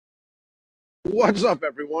What's up,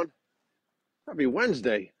 everyone? Happy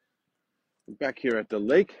Wednesday. I'm back here at the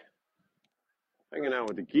lake, hanging out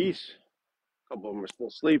with the geese. A couple of them are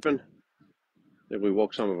still sleeping. I think we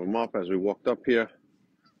woke some of them up as we walked up here.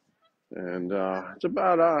 And it's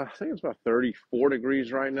about, I think it's about 34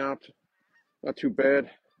 degrees right now. Not too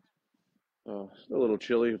bad. Still a little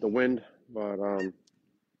chilly with the wind, but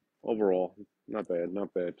overall, not bad,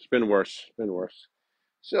 not bad. It's been worse, been worse.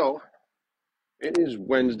 So, it is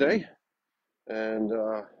Wednesday, and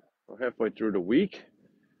we're halfway through the week,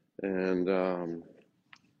 and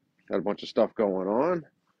had a bunch of stuff going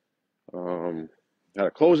on. Had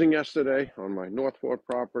a closing yesterday on my Northport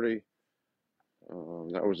property.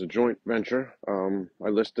 That was a joint venture. I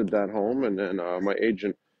listed that home, and then my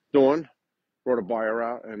agent Dawn brought a buyer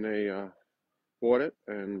out, and they bought it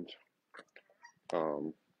and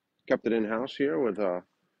um, kept it in house here with a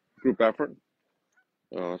group effort.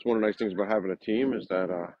 It's one of the nice things about having a team is that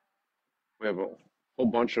we have a whole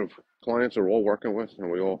bunch of clients that we're all working with, and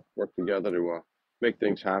we all work together to make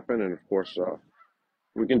things happen. And of course,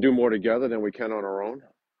 we can do more together than we can on our own.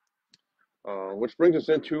 Which brings us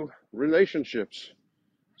into relationships.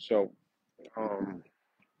 So, um,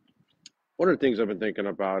 one of the things I've been thinking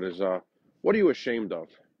about is what are you ashamed of?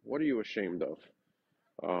 What are you ashamed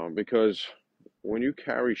of? Because when you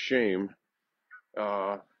carry shame,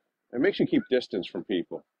 uh, it makes you keep distance from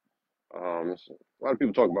people. A lot of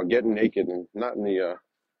people talk about getting naked and not in the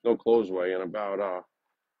no clothes way, and about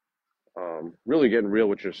really getting real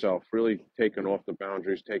with yourself, really taking off the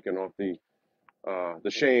boundaries, taking off the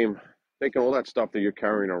shame, taking all that stuff that you're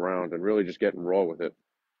carrying around, and really just getting raw with it.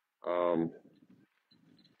 Um,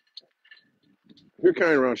 if you're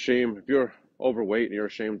carrying around shame, if you're overweight and you're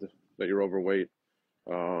ashamed that you're overweight,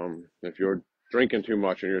 if you're drinking too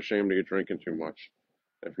much and you're ashamed that you're drinking too much,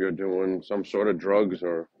 if you're doing some sort of drugs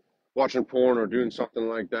or watching porn or doing something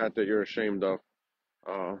like that that you're ashamed of,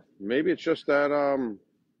 maybe it's just that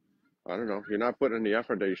I don't know, you're not putting in the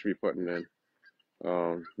effort that you should be putting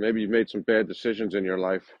in. Maybe you've made some bad decisions in your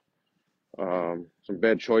life, some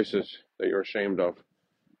bad choices that you're ashamed of,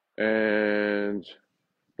 and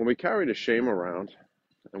when we carry the shame around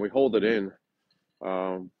and we hold it in,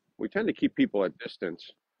 we tend to keep people at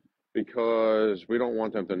distance because we don't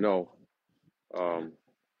want them to know um,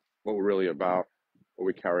 what we're really about, what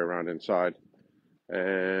we carry around inside.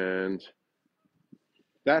 And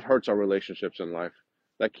that hurts our relationships in life.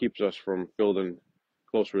 That keeps us from building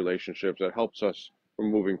close relationships. That helps us from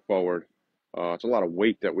moving forward. It's a lot of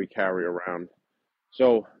weight that we carry around.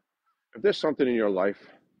 So if there's something in your life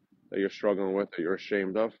that you're struggling with, that you're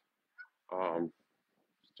ashamed of, um,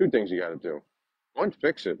 two things you got to do. One,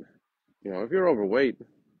 fix it. You know, if you're overweight,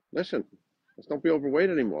 listen, let's don't be overweight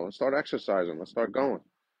anymore. Let's start exercising. Let's start going.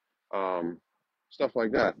 Um, Stuff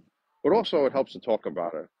like that. But also, it helps to talk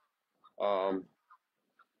about it. Um,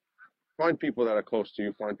 find people that are close to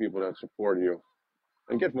you, find people that support you,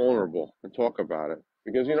 and get vulnerable and talk about it.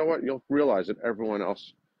 Because you know what? You'll realize that everyone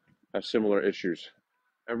else has similar issues.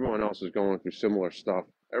 Everyone else is going through similar stuff.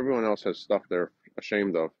 Everyone else has stuff they're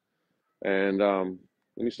ashamed of. And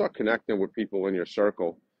when you start connecting with people in your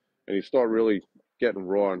circle, and you start really getting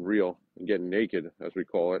raw and real and getting naked, as we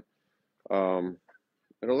call it, um,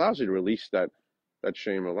 it allows you to release that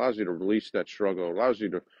shame. It allows you to release that struggle. It allows you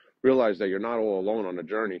to realize that you're not all alone on the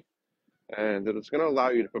journey, and that it's going to allow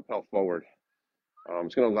you to propel forward.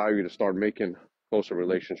 It's going to allow you to start making closer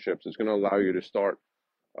relationships. It's going to allow you to start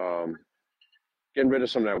um, getting rid of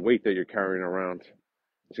some of that weight that you're carrying around.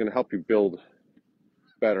 It's going to help you build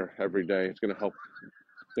better every day. It's going to help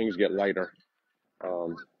things get lighter.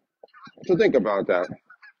 Um, so think about that.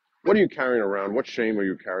 What are you carrying around? What shame are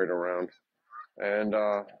you carrying around? And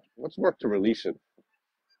let's work to release it,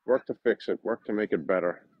 work to fix it, work to make it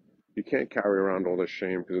better. You can't carry around all this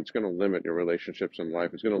shame because it's going to limit your relationships in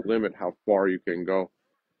life. It's going to limit how far you can go.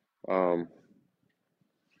 Um,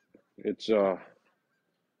 it's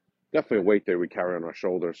definitely a weight that we carry on our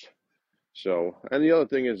shoulders. So, and the other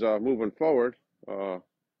thing is moving forward, uh,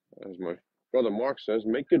 as my brother Mark says,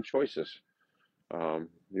 make good choices.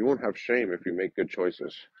 You won't have shame if you make good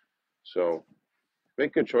choices. So,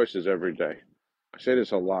 make good choices every day. I say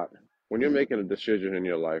this a lot. When you're making a decision in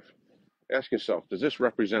your life, ask yourself, does this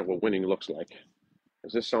represent what winning looks like?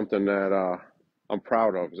 Is this something that I'm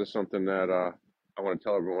proud of? Is this something that I want to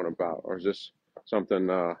tell everyone about? Or is this something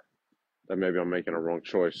that maybe I'm making a wrong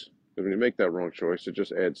choice? Because when you make that wrong choice, it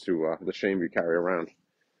just adds to the shame you carry around.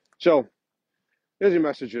 So, here's your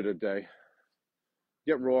message of the day.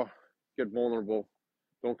 Get raw, get vulnerable,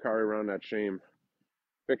 don't carry around that shame.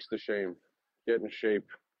 Fix the shame, get in shape,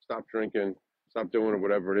 stop drinking, stop doing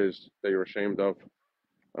whatever it is that you're ashamed of.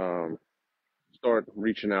 Um, Start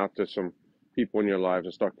reaching out to some people in your lives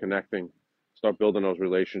and start connecting, start building those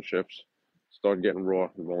relationships, start getting raw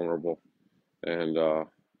and vulnerable, and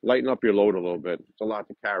lighten up your load a little bit. It's a lot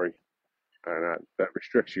to carry, and that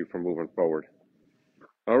restricts you from moving forward.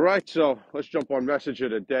 All right, so let's jump on message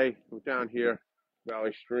of the day. We're down here,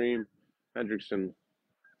 Valley Stream, Hendrickson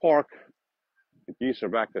Park. The geese are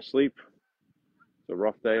back to sleep. It's a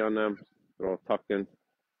rough day on them. They're all tucked in.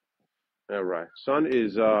 All right. Sun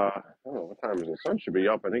is, I don't know, what time is it? Sun should be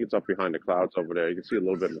up. I think it's up behind the clouds over there. You can see a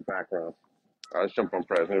little bit in the background. All right, let's jump on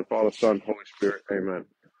prayer. In the name of the Father, Son, Holy Spirit. Amen.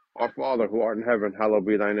 Our Father, who art in heaven, hallowed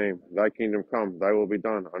be thy name. Thy kingdom come, thy will be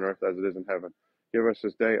done, on earth as it is in heaven. Give us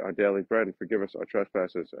this day our daily bread, and forgive us our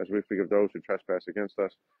trespasses, as we forgive those who trespass against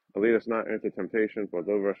us. And lead us not into temptation, but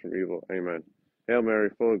deliver us from evil. Amen. Hail Mary,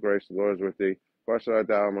 full of grace, the Lord is with thee. Blessed art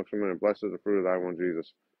thou amongst women, and blessed is the fruit of thy womb,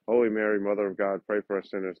 Jesus. Holy Mary, Mother of God, pray for us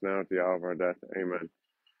sinners, now at the hour of our death. Amen.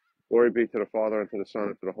 Glory be to the Father, and to the Son,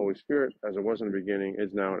 and to the Holy Spirit, as it was in the beginning,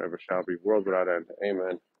 is now, and ever shall be, world without end.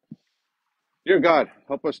 Amen. Dear God,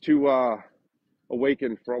 help us to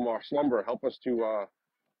awaken from our slumber. Help us to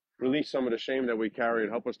release some of the shame that we carry,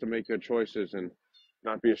 and help us to make good choices and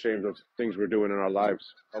not be ashamed of things we're doing in our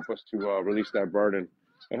lives. Help us to release that burden,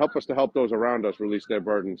 and help us to help those around us release their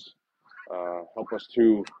burdens. Help us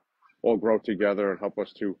to all grow together, and help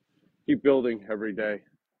us to keep building every day.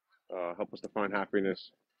 Help us to find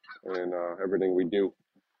happiness in everything we do,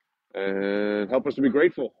 and help us to be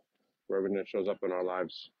grateful for everything that shows up in our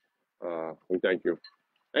lives. We thank you.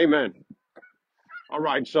 Amen. All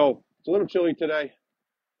right, so it's a little chilly today.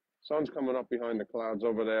 Sun's coming up behind the clouds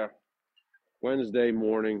over there. Wednesday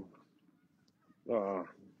morning.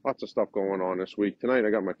 Lots of stuff going on this week. Tonight I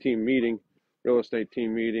got my team meeting, real estate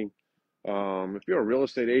team meeting. If you're a real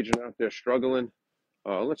estate agent out there struggling,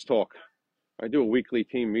 let's talk. I do a weekly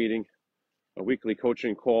team meeting, a weekly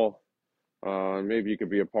coaching call. Maybe you could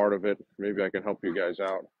be a part of it. Maybe I can help you guys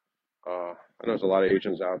out. I know there's a lot of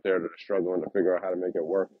agents out there that are struggling to figure out how to make it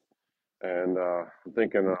work. And I'm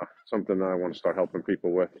thinking something that I want to start helping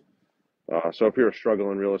people with. So if you're a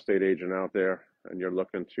struggling real estate agent out there and you're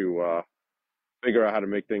looking to figure out how to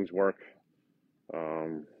make things work,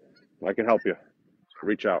 I can help you.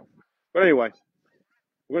 Reach out. But anyway,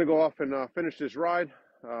 we're going to go off and finish this ride.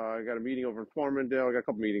 I got a meeting over in Farmingdale. I got a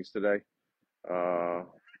couple meetings today.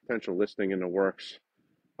 Potential listing in the works.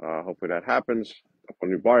 Hopefully that happens. A couple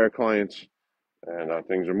new buyer clients, and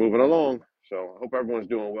things are moving along. So I hope everyone's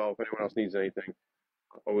doing well. If anyone else needs anything,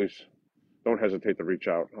 always don't hesitate to reach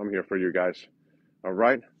out. I'm here for you guys. All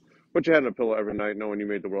right? Put your head on a pillow every night knowing you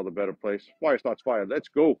made the world a better place. Fire starts fire. Let's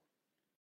go.